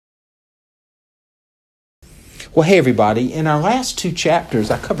Well, hey, everybody. In our last two chapters,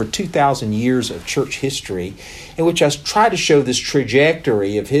 I covered 2,000 years of church history, in which I tried to show this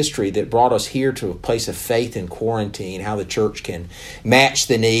trajectory of history that brought us here to a place of faith in quarantine, how the church can match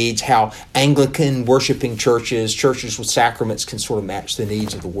the needs, how Anglican worshiping churches, churches with sacraments can sort of match the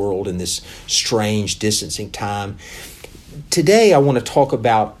needs of the world in this strange distancing time. Today, I want to talk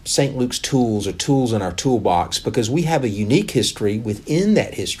about St. Luke's tools, or tools in our toolbox, because we have a unique history within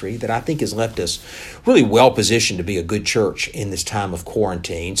that history that I think has left us really well positioned to be a good church in this time of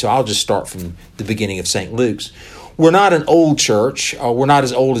quarantine. So I'll just start from the beginning of St. Luke's. We're not an old church. We're not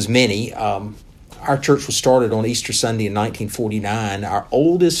as old as many. Our church was started on Easter Sunday in 1949. Our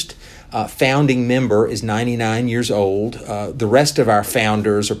oldest founding member is 99 years old. The rest of our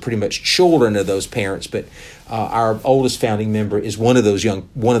founders are pretty much children of those parents, but our oldest founding member is one of those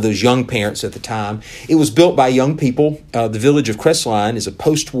young parents at the time. It was built by young people. The village of Crestline is a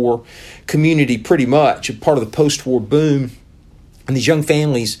post-war community, pretty much a part of the post-war boom. And these young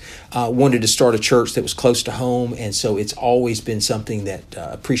families wanted to start a church that was close to home, and so it's always been something that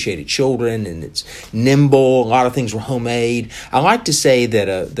appreciated children, and it's nimble. A lot of things were homemade. I like to say that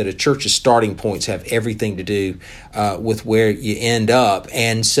a church's starting points have everything to do with where you end up,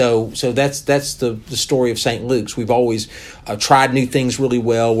 and so that's the story of St. Luke's. We've always tried new things really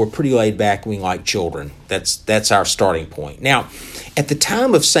well. We're pretty laid back. We like children. That's our starting point. Now, at the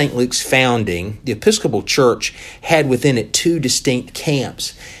time of St. Luke's founding, the Episcopal Church had within it two distinct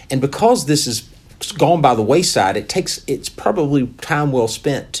camps. And because this has gone by the wayside, it's probably time well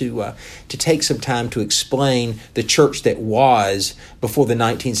spent to take some time to explain the church that was before the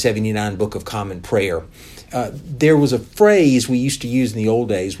 1979 Book of Common Prayer. There was a phrase we used to use in the old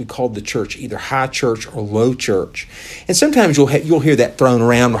days. We called the church either high church or low church. And sometimes you'll hear that thrown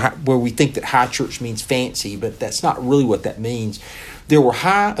around where we think that high church means fancy, but that's not really what that means. There were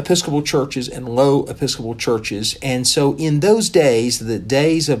high Episcopal churches and low Episcopal churches. And so in those days, the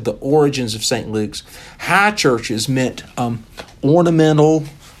days of the origins of St. Luke's, high churches meant ornamental,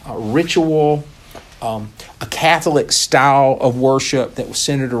 ritual, a Catholic style of worship that was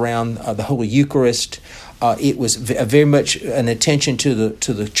centered around the Holy Eucharist. It was very much an attention to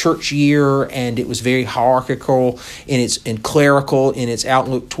the church year, and it was very hierarchical and clerical in its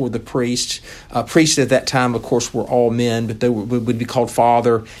outlook toward the priests. Priests at that time, of course, were all men, but they would be called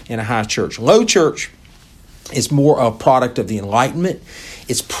father in a high church. Low church is more a product of the Enlightenment.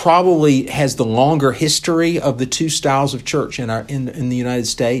 It's probably has the longer history of the two styles of church in the United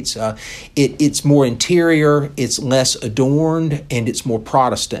States. It's more interior, it's less adorned, and it's more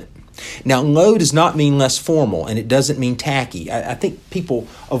Protestant. Now, low does not mean less formal, and it doesn't mean tacky. I think people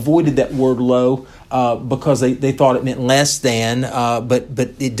avoided that word low because they thought it meant less than, but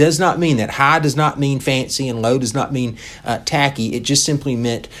it does not mean that. High does not mean fancy, and low does not mean tacky. It just simply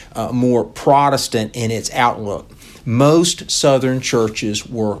meant more Protestant in its outlook. Most Southern churches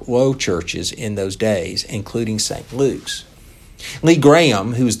were low churches in those days, including St. Luke's. Lee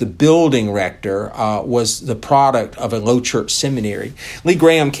Graham, who was the building rector, was the product of a low church seminary. Lee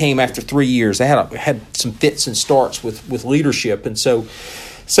Graham came after 3 years. They had some fits and starts with leadership, and so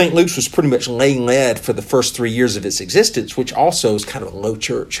St. Luke's was pretty much laying lead for the first 3 years of its existence, which also is kind of a low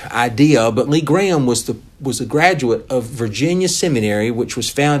church idea. But Lee Graham was a graduate of Virginia Seminary, which was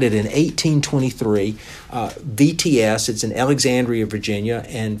founded in 1823. VTS, it's in Alexandria, Virginia,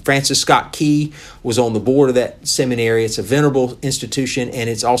 and Francis Scott Key was on the board of that seminary. It's a venerable institution, and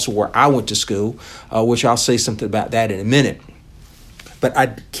it's also where I went to school, which I'll say something about that in a minute. But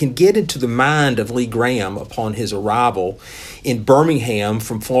I can get into the mind of Lee Graham upon his arrival in Birmingham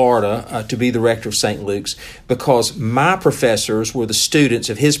from Florida to be the rector of St. Luke's, because my professors were the students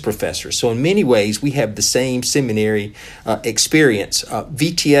of his professors. So in many ways, we have the same seminary experience.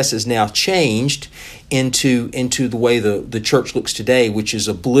 VTS has now changed into the way the church looks today, which is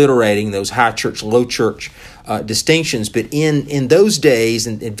obliterating those high church, low church distinctions. But in those days,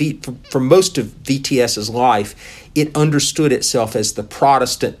 and for most of VTS's life, it understood itself as the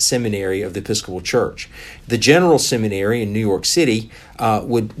Protestant seminary of the Episcopal Church. The General Seminary in New York City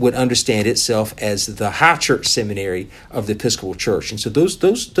would understand itself as the High Church Seminary of the Episcopal Church, and so those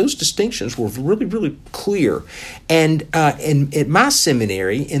distinctions were really, really clear. And at my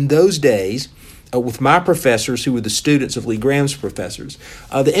seminary in those days, with my professors, who were the students of Lee Graham's professors,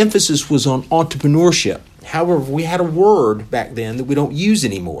 the emphasis was on entrepreneurship. However, we had a word back then that we don't use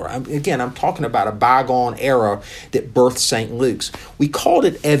anymore. I'm talking about a bygone era that birthed St. Luke's. We called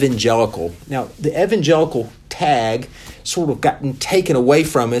it evangelical. Now, the evangelical tag sort of gotten taken away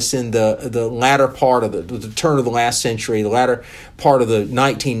from us in the latter part of the turn of the last century, the latter part of the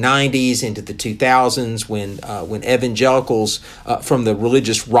 1990s into the 2000s, when evangelicals from the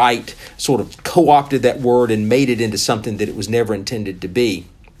religious right sort of co-opted that word and made it into something that it was never intended to be.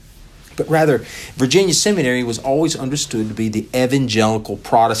 But rather, Virginia Seminary was always understood to be the evangelical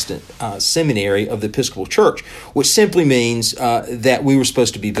Protestant seminary of the Episcopal Church, which simply means that we were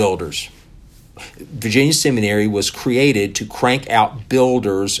supposed to be builders. Virginia Seminary was created to crank out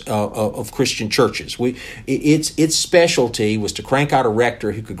builders of Christian churches. Its specialty was to crank out a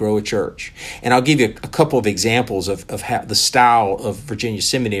rector who could grow a church. And I'll give you a couple of examples of how the style of Virginia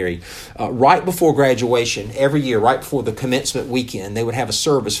Seminary. Right before graduation, every year, right before the commencement weekend, they would have a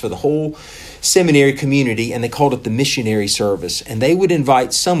service for the whole seminary community, and they called it the missionary service. And they would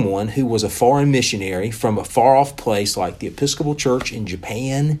invite someone who was a foreign missionary from a far-off place like the Episcopal Church in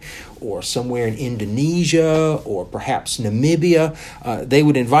Japan or somewhere in Indonesia or perhaps Namibia. They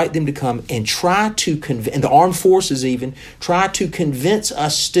would invite them to come and try to convince, and the armed forces even, try to convince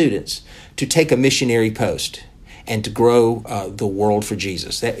us students to take a missionary post and to grow the world for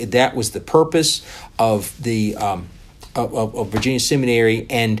Jesus. That was the purpose of the of Virginia Seminary,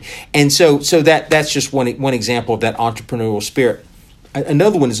 and so that's just one example of that entrepreneurial spirit.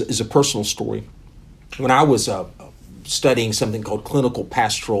 Another one is a personal story. When I was studying something called clinical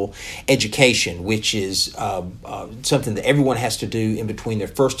pastoral education, which is something that everyone has to do in between their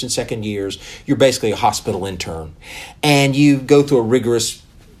first and second years, you're basically a hospital intern, and you go through a rigorous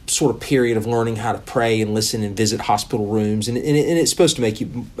sort of period of learning how to pray and listen and visit hospital rooms, and it's supposed to make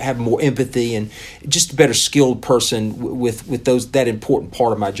you have more empathy and just a better skilled person with that important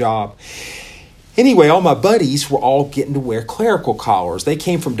part of my job. Anyway, all my buddies were all getting to wear clerical collars. They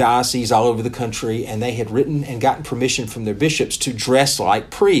came from dioceses all over the country, and they had written and gotten permission from their bishops to dress like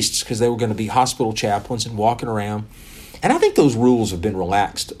priests because they were going to be hospital chaplains and walking around. And I think those rules have been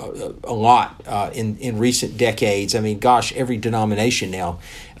relaxed a lot in recent decades. I mean, gosh, every denomination now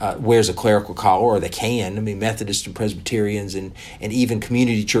wears a clerical collar, or they can. I mean, Methodists and Presbyterians and even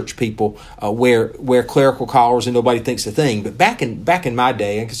community church people wear clerical collars, and nobody thinks a thing. But back in my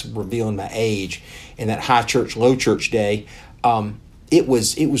day, I guess I'm revealing my age, in that high church, low church day, it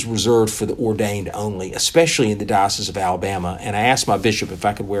was reserved for the ordained only, especially in the Diocese of Alabama. And I asked my bishop if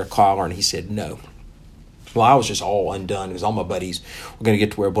I could wear a collar, and he said no. Well, I was just all undone because all my buddies were going to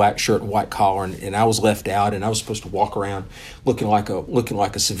get to wear a black shirt and white collar, and I was left out, and I was supposed to walk around looking like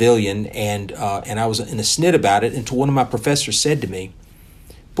a civilian, and I was in a snit about it until one of my professors said to me,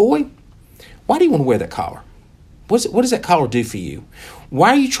 "Boy, why do you want to wear that collar? What does that collar do for you? Why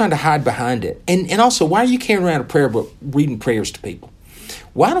are you trying to hide behind it? And also, why are you carrying around a prayer book reading prayers to people?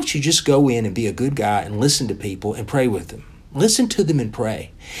 Why don't you just go in and be a good guy and listen to people and pray with them? Listen to them and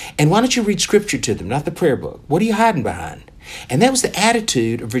pray. And why don't you read scripture to them, not the prayer book? What are you hiding behind?" And that was the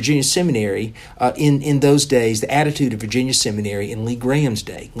attitude of Virginia Seminary in those days, the attitude of Virginia Seminary in Lee Graham's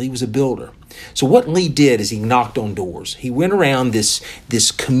day. Lee was a builder. So what Lee did is he knocked on doors. He went around this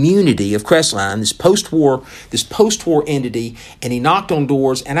community of Crestline, this post-war entity, and he knocked on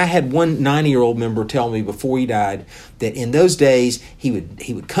doors. And I had one 90-year-old member tell me before he died that in those days he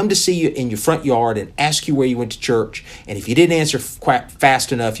would come to see you in your front yard and ask you where you went to church. And if you didn't answer quite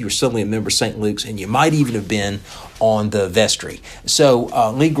fast enough, you were suddenly a member of St. Luke's, and you might even have been on the vestry.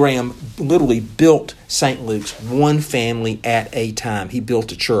 So Lee Graham literally built St. Luke's one family at a time. He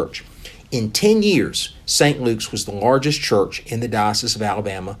built a church. In 10 years, St. Luke's was the largest church in the Diocese of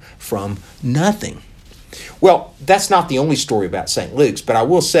Alabama from nothing. Well, that's not the only story about St. Luke's, but I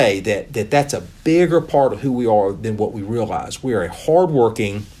will say that's a bigger part of who we are than what we realize. We are a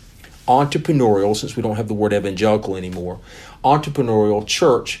hardworking, entrepreneurial, since we don't have the word evangelical anymore, entrepreneurial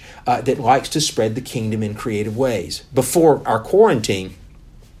church that likes to spread the kingdom in creative ways. Before our quarantine,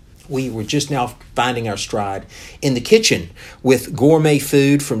 we were just now finding our stride in the kitchen with gourmet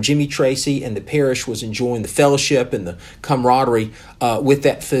food from Jimmy Tracy, and the parish was enjoying the fellowship and the camaraderie with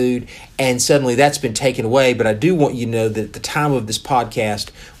that food. And suddenly that's been taken away. But I do want you to know that at the time of this podcast,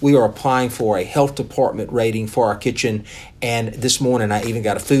 we are applying for a health department rating for our kitchen. And this morning, I even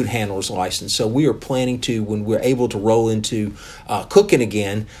got a food handler's license. So we are planning to, when we're able to roll into cooking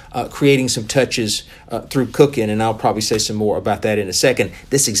again, creating some touches through cooking. And I'll probably say some more about that in a second.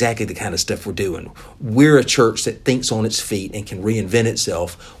 This is exactly the kind of stuff we're doing. We're a church that thinks on its feet and can reinvent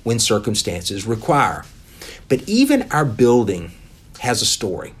itself when circumstances require. But even our building has a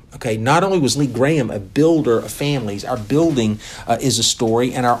story. Okay, not only was Lee Graham a builder of families, our building is a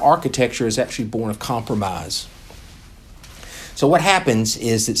story, and our architecture is actually born of compromise. So what happens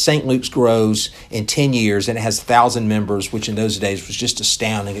is that St. Luke's grows in 10 years, and it has 1,000 members, which in those days was just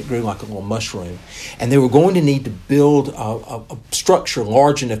astounding. It grew like a little mushroom. And they were going to need to build a structure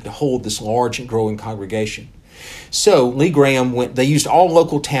large enough to hold this large and growing congregation. So Lee Graham they used all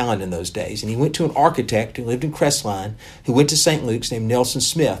local talent in those days, and he went to an architect who lived in Crestline, who went to St. Luke's, named Nelson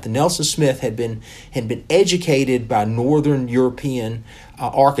Smith. And Nelson Smith had been educated by Northern European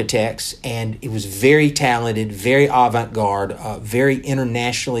architects, and he was very talented, very avant-garde, very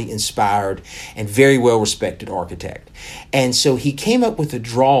internationally inspired, and very well-respected architect. And so he came up with a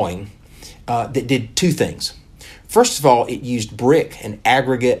drawing that did two things. First of all, it used brick and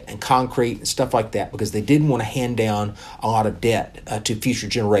aggregate and concrete and stuff like that because they didn't want to hand down a lot of debt to future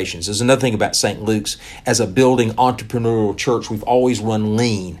generations. There's another thing about St. Luke's. As a building entrepreneurial church, we've always run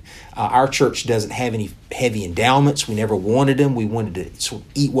lean. Our church doesn't have any heavy endowments. We never wanted them. We wanted to sort of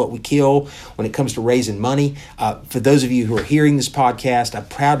eat what we kill when it comes to raising money. For those of you who are hearing this podcast, I'm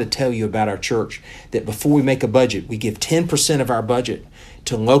proud to tell you about our church that before we make a budget, we give 10% of our budget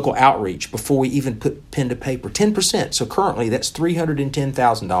to local outreach before we even put pen to paper. 10%. So currently that's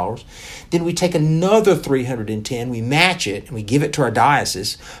 $310,000. Then we take another $310,000, we match it, and we give it to our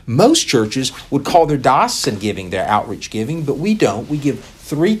diocese. Most churches would call their diocesan giving their outreach giving, but we don't. We give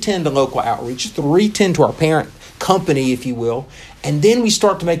 $310,000 to local outreach, $310,000 to our parent company, if you will, and then we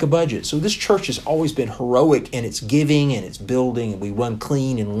start to make a budget. So this church has always been heroic in its giving and its building, and we run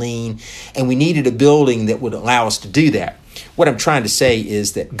clean and lean, and we needed a building that would allow us to do that. What I'm trying to say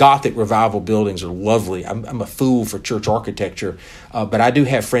is that Gothic revival buildings are lovely. I'm a fool for church architecture, but I do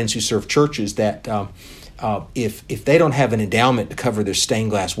have friends who serve churches that if they don't have an endowment to cover their stained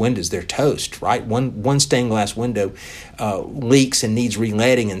glass windows, they're toast, right? One stained glass window leaks and needs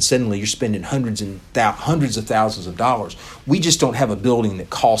reletting, and suddenly you're spending hundreds of thousands of dollars. We just don't have a building that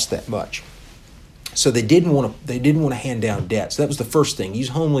costs that much. So they didn't want to hand down debt. So that was the first thing. Use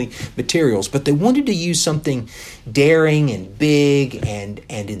homely materials, but they wanted to use something daring and big and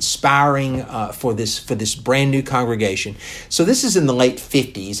inspiring for this brand new congregation. So this is in the late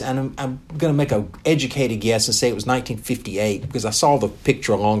 50s, and I'm going to make an educated guess and say it was 1958 because I saw the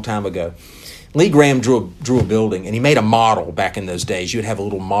picture a long time ago. Lee Graham drew a building, and he made a model back in those days. You'd have a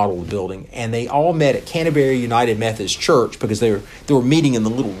little model of the building, and they all met at Canterbury United Methodist Church because they were meeting in the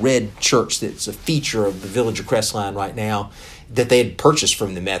little red church that's a feature of the village of Crestline right now that they had purchased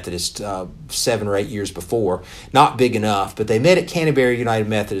from the Methodist 7 or 8 years before. Not big enough, but they met at Canterbury United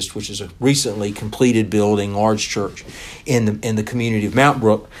Methodist, which is a recently completed building, large church in the community of Mount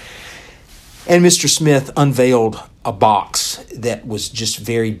Brook. And Mr. Smith unveiled a box that was just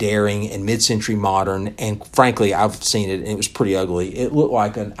very daring and mid-century modern. And frankly, I've seen it, and it was pretty ugly. It looked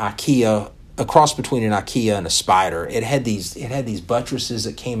like an IKEA, a cross between an IKEA and a spider. It had these buttresses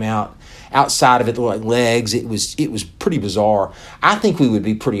that came out outside of it, looked like legs. It was pretty bizarre. I think we would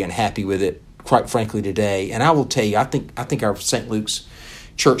be pretty unhappy with it, quite frankly, today. And I will tell you, I think our St. Luke's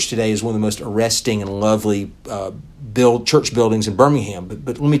church today is one of the most arresting and lovely church buildings in Birmingham.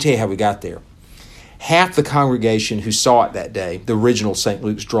 But let me tell you how we got there. Half the congregation who saw it that day, the original St.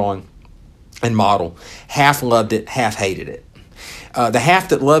 Luke's drawing and model, half loved it, half hated it. The half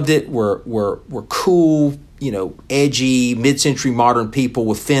that loved it were cool, edgy, mid-century modern people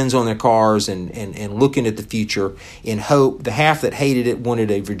with fins on their cars and looking at the future in hope. The half that hated it wanted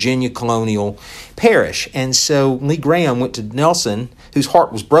a Virginia colonial parish. And so Lee Graham went to Nelson, whose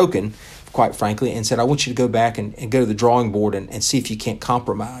heart was broken, quite frankly, and said, I want you to go back and go to the drawing board and see if you can't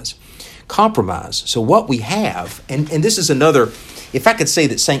compromise. So what we have, and this is another, if I could say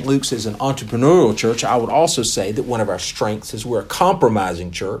that St. Luke's is an entrepreneurial church, I would also say that one of our strengths is we're a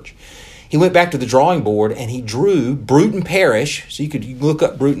compromising church. He went back to the drawing board and he drew Bruton Parish. So you can look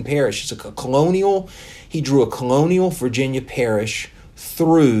up Bruton Parish. He drew a colonial Virginia parish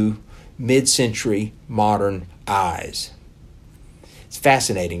through mid-century modern eyes. It's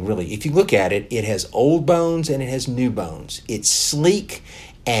fascinating, really. If you look at it, it has old bones and it has new bones. It's sleek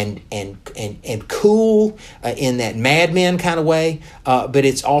and cool in that Mad Men kind of way, but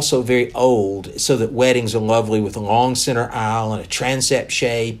it's also very old, so that weddings are lovely with a long center aisle and a transept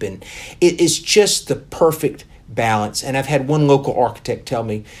shape, and it is just the perfect balance. And I've had one local architect tell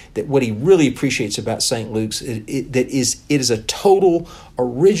me that what he really appreciates about St. Luke's is it is a total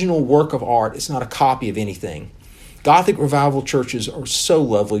original work of art. It's not a copy of anything. Gothic revival churches are so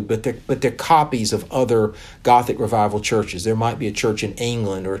lovely, but they're copies of other Gothic revival churches. There might be a church in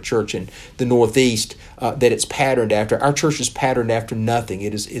England or a church in the Northeast that it's patterned after. Our church is patterned after nothing.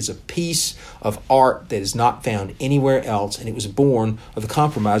 It is a piece of art that is not found anywhere else, and it was born of the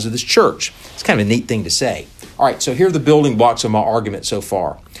compromise of this church. It's kind of a neat thing to say. All right, so here are the building blocks of my argument so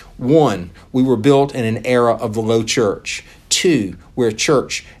far. 1, we were built in an era of the low church. 2, we're a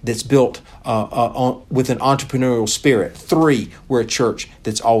church that's built with an entrepreneurial spirit. 3, we're a church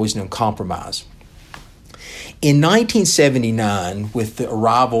that's always known compromise. In 1979, with the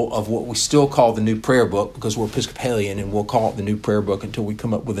arrival of what we still call the New Prayer Book, because we're Episcopalian and we'll call it the New Prayer Book until we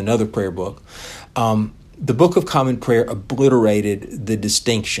come up with another prayer book, the Book of Common Prayer obliterated the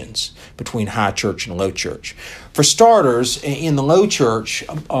distinctions between high church and low church. For starters, in the low church,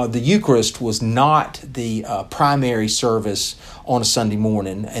 the Eucharist was not the primary service on a Sunday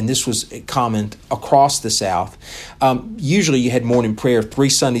morning, and this was common across the South. Usually you had morning prayer 3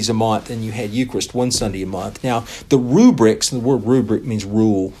 Sundays a month, and you had Eucharist 1 Sunday a month. Now, the rubrics, and the word rubric means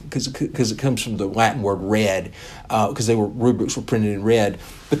rule, because it comes from the Latin word red, because rubrics were printed in red.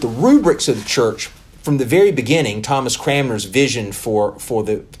 But the rubrics of the church, from the very beginning, Thomas Cranmer's vision for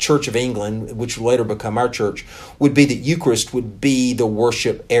the Church of England, which would later become our church, would be that Eucharist would be the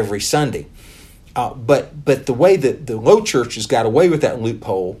worship every Sunday. But the way that the low churches got away with that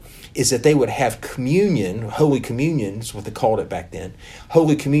loophole is that they would have communion, Holy Communion is what they called it back then,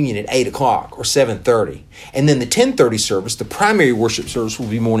 Holy Communion at 8 o'clock or 7:30. And then the 10:30 service, the primary worship service, will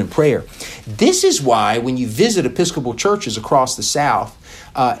be morning prayer. This is why when you visit Episcopal churches across the South,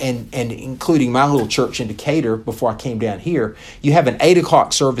 and including my little church in Decatur before I came down here, you have an 8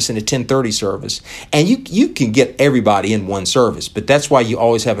 o'clock service and a 10:30 service, and you can get everybody in one service. But that's why you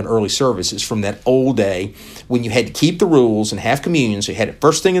always have an early service. It's from that old day when you had to keep the rules and have communion. So you had it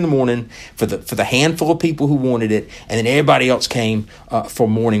first thing in the morning for the handful of people who wanted it, and then everybody else came for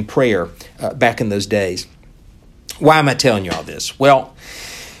morning prayer back in those days. Why am I telling you all this? Well,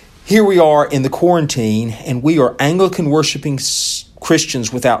 here we are in the quarantine, and we are Anglican worshiping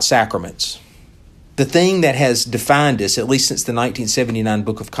Christians without sacraments. The thing that has defined us, at least since the 1979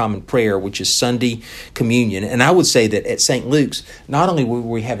 Book of Common Prayer, which is Sunday communion, and I would say that at St. Luke's, not only were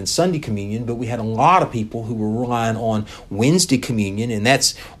we having Sunday communion, but we had a lot of people who were relying on Wednesday communion, and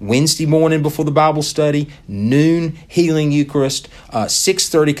that's Wednesday morning before the Bible study, noon healing Eucharist,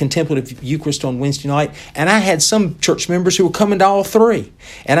 6:30 contemplative Eucharist on Wednesday night, and I had some church members who were coming to all 3.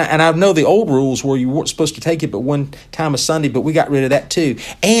 And I know the old rules were you weren't supposed to take it but one time a Sunday, but we got rid of that too.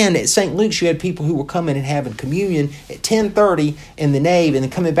 And at St. Luke's, you had people who were coming and having communion at 10:30 in the nave, and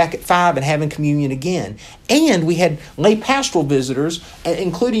then coming back at 5 and having communion again. And we had lay pastoral visitors,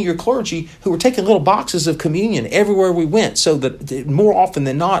 including your clergy, who were taking little boxes of communion everywhere we went, so that more often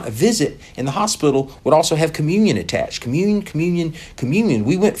than not, a visit in the hospital would also have communion attached. Communion, communion, communion.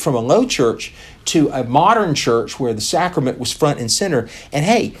 We went from a low church to a modern church where the sacrament was front and center. And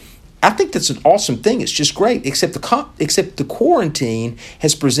hey, I think that's an awesome thing. It's just great, except the quarantine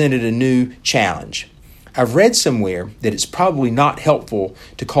has presented a new challenge. I've read somewhere that it's probably not helpful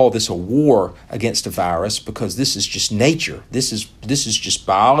to call this a war against a virus, because this is just nature. This is just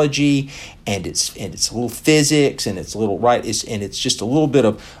biology, and it's a little physics, and it's a little it's just a little bit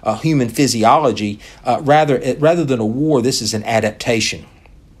of human physiology. Rather than a war, this is an adaptation.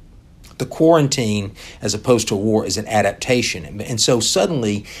 The quarantine, as opposed to a war, is an adaptation. And so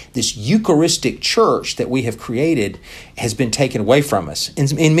suddenly, this Eucharistic church that we have created has been taken away from us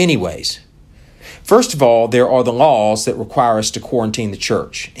in many ways. First of all, there are the laws that require us to quarantine the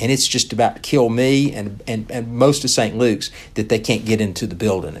church. And it's just about to kill me and most of St. Luke's that they can't get into the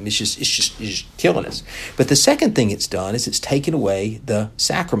building. I mean, it's just killing us. But the second thing it's done is it's taken away the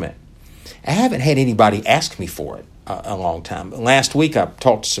sacrament. I haven't had anybody ask me for it a long time. Last week, I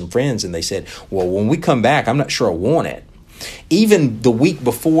talked to some friends, and they said, well, when we come back, I'm not sure I want it. Even the week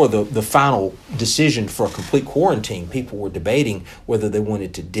before the final decision for a complete quarantine, people were debating whether they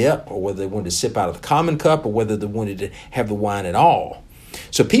wanted to dip, or whether they wanted to sip out of the common cup, or whether they wanted to have the wine at all.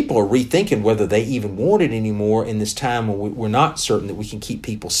 So people are rethinking whether they even want it anymore in this time when we're not certain that we can keep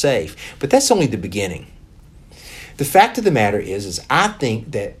people safe. But that's only the beginning. The fact of the matter is I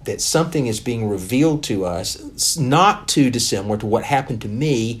think that something is being revealed to us not too dissimilar to what happened to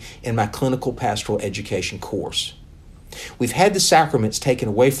me in my clinical pastoral education course. We've had the sacraments taken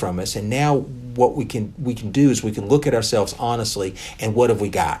away from us, and now what we can do is we can look at ourselves honestly, and what have we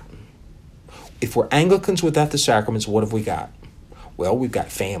got? If we're Anglicans without the sacraments, what have we got? Well, we've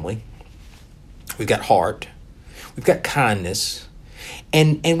got family, we've got heart, we've got kindness.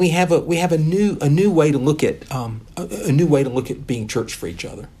 And we have a new way to look at being church for each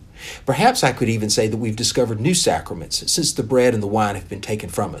other. Perhaps I could even say that we've discovered new sacraments since the bread and the wine have been taken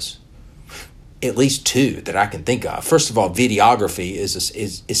from us. At least 2 that I can think of. First of all, videography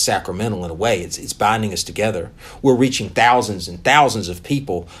is sacramental in a way. It's binding us together. We're reaching thousands and thousands of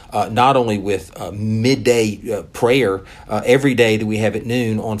people, not only with midday prayer every day that we have at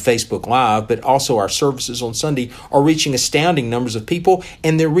noon on Facebook Live, but also our services on Sunday are reaching astounding numbers of people,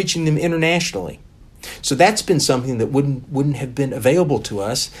 and they're reaching them internationally. So that's been something that wouldn't have been available to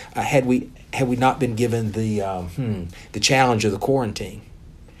us had we not been given the challenge of the quarantine.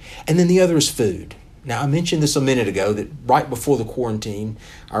 And then the other is food. Now, I mentioned this a minute ago that right before the quarantine,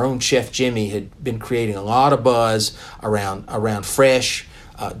 our own Chef Jimmy had been creating a lot of buzz around fresh,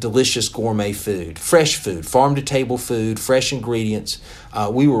 delicious gourmet food, fresh food, farm-to-table food, fresh ingredients.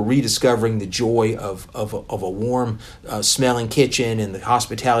 We were rediscovering the joy of a warm smelling kitchen and the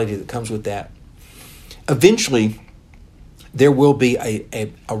hospitality that comes with that. Eventually, there will be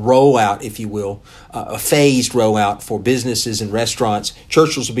a rollout, if you will, a phased rollout for businesses and restaurants.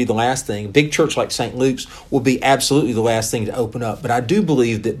 Churches will be the last thing. A big church like St. Luke's will be absolutely the last thing to open up. But I do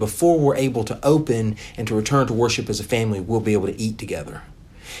believe that before we're able to open and to return to worship as a family, we'll be able to eat together.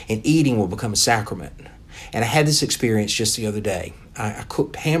 And eating will become a sacrament. And I had this experience just the other day. I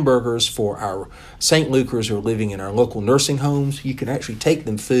cooked hamburgers for our St. Lukers who are living in our local nursing homes. You can actually take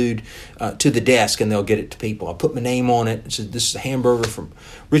them food to the desk and they'll get it to people. I put my name on it and said, this is a hamburger from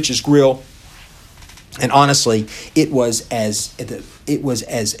Rich's Grill. And honestly, it was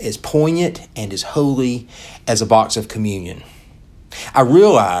as poignant and as holy as a box of communion. I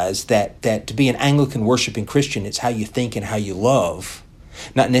realized that to be an Anglican worshiping Christian, it's how you think and how you love,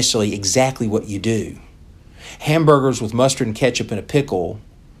 not necessarily exactly what you do. Hamburgers with mustard and ketchup and a pickle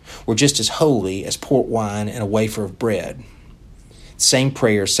were just as holy as port wine and a wafer of bread. Same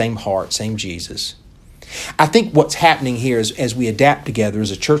prayer, same heart, same Jesus. I think what's happening here is as we adapt together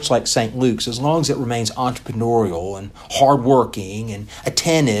as a church like St. Luke's, as long as it remains entrepreneurial and hardworking and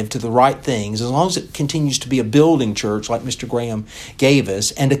attentive to the right things, as long as it continues to be a building church like Mr. Graham gave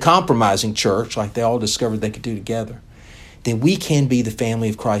us and a compromising church like they all discovered they could do together, then we can be the family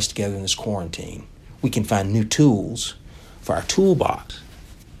of Christ together in this quarantine. We can find new tools for our toolbox.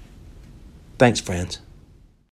 Thanks, friends.